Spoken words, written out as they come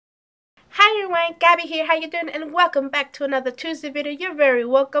everyone, Gabby here. How you doing? And welcome back to another Tuesday video. You're very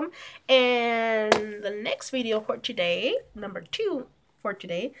welcome. And the next video for today, number 2 for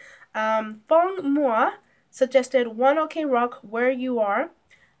today, Fong Mua suggested One OK Rock Where You Are,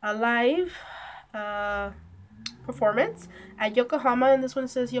 a live performance at Yokohama, and this one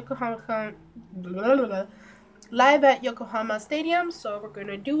says Yokohama live at Yokohama Stadium. So we're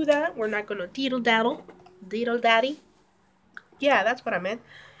gonna do that. We're not gonna deedle daddy. Yeah, that's what I meant.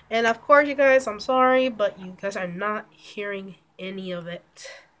 And of course, you guys, I'm sorry, but you guys are not hearing any of it.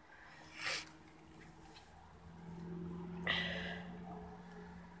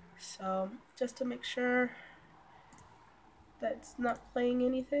 So, just to make sure that it's not playing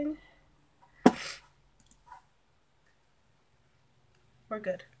anything, we're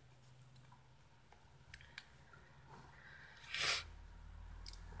good.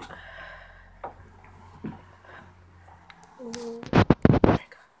 Ooh.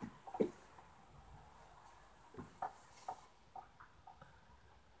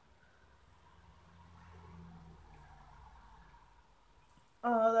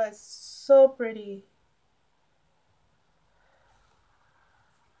 Oh, that's so pretty.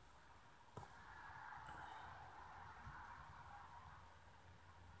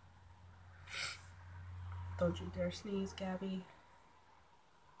 Don't you dare sneeze, Gabby.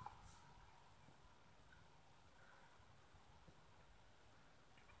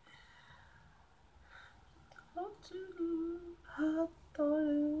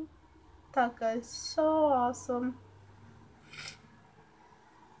 Taka is so awesome.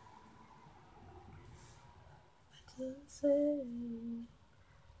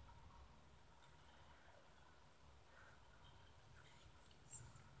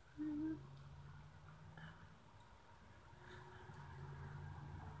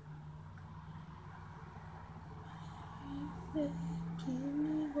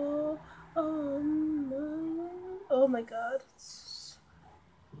 Oh my god.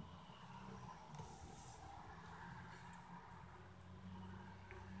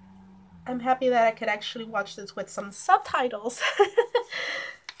 I'm happy that I could actually watch this with some subtitles.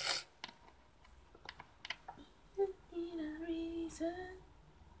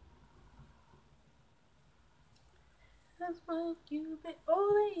 That's what you be.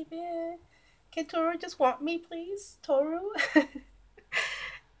 Oh, baby. Can Toru just want me, please? Toru?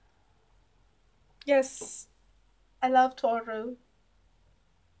 Yes. I love Toru.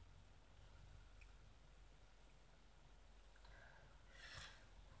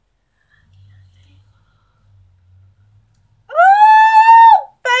 Oh,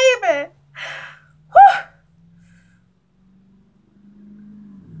 baby.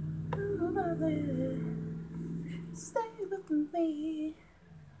 Stay with me.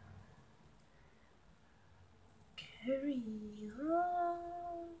 Carry on.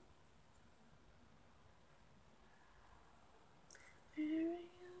 Carry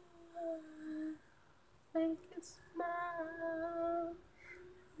on. Make it smile.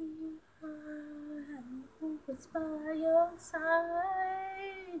 You are who's by your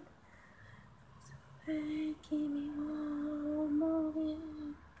side. So keep me warm,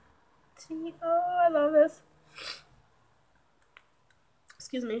 moving. Oh, I love this.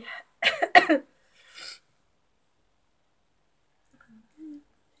 Excuse me.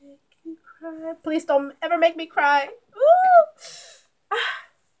 Make you cry. Please don't ever make me cry. Ooh.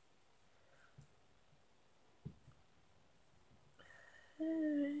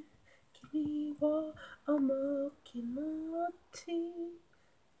 Kimi wa omokimoti.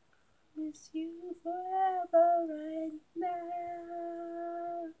 Miss you forever right now.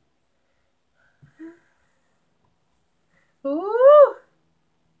 Ooh.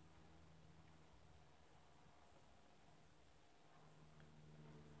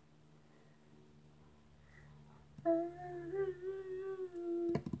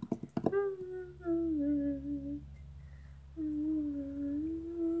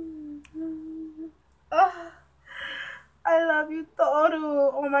 Oh, I love you,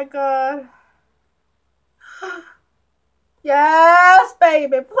 Toru. Oh my god. Yes,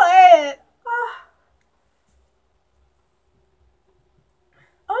 baby, play it.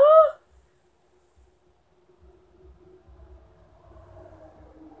 Oh.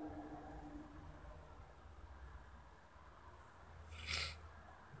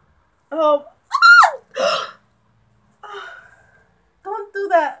 Oh. Don't do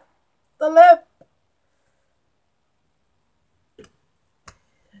that. The lip.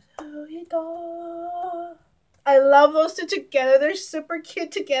 I love those two together. They're super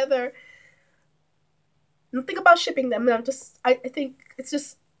cute together. Don't think about shipping them. I think it's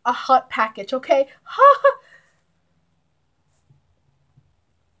just a hot package, okay?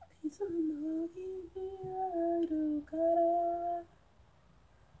 Oh,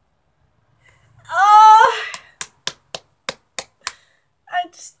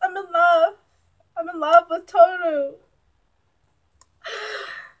 I'm in love. I'm in love with Toru.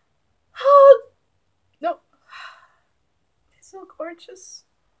 Oh, no. He's so gorgeous.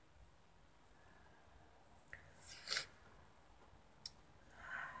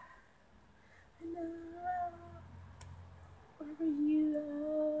 Wherever you are,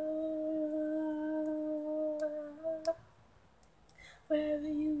 wherever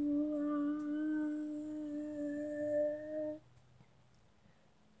you are.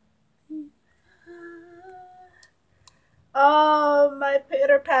 Oh, my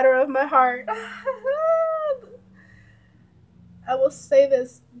pitter patter of my heart. I will say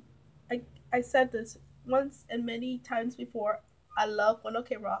this. I, I said this once and many times before. I love One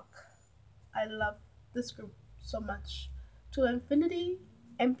Ok Rock. I love this group so much. To infinity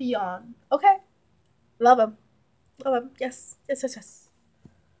and beyond. Okay? Love them. Love them. Yes. Yes, yes, yes.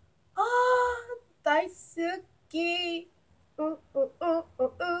 Ah, Daisuke.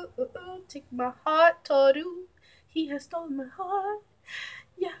 Take my heart, Toru. He has stolen my heart.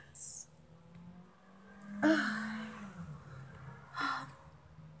 Yes. That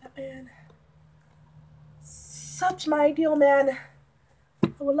man. Such my ideal man. I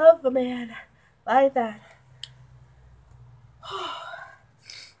would love a man like that.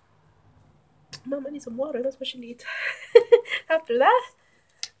 Mama needs some water. That's what she needs. After that,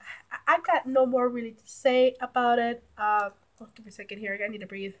 I got no more really to say about it. Give me a second here. I need to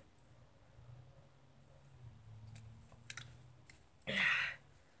breathe.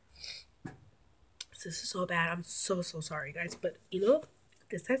 This is so bad. I'm so sorry, guys. But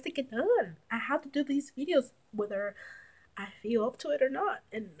this has to get done. I have to do these videos whether I feel up to it or not.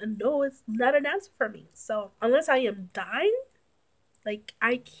 And no, it's not an answer for me. So unless I am dying, like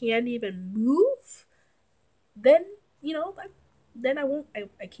I can't even move, then then I won't.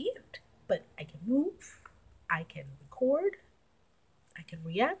 I can't. But I can move. I can record. I can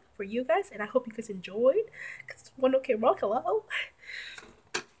react for you guys, and I hope you guys enjoyed. Cause One Ok Rock, hello.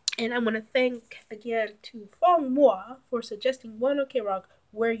 And I want to thank again to Fong Mua for suggesting One Ok Rock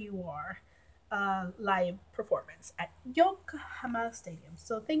Where You Are live performance at Yokohama Stadium.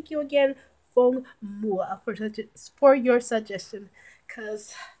 So thank you again, Fong Mua, for your suggestion.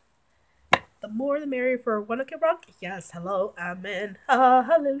 Cause the more the merrier for One Ok Rock. Yes, hello, amen,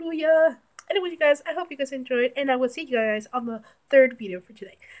 hallelujah. Anyway, you guys, I hope you guys enjoyed, and I will see you guys on the third video for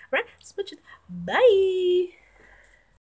today. All right, smooches, bye.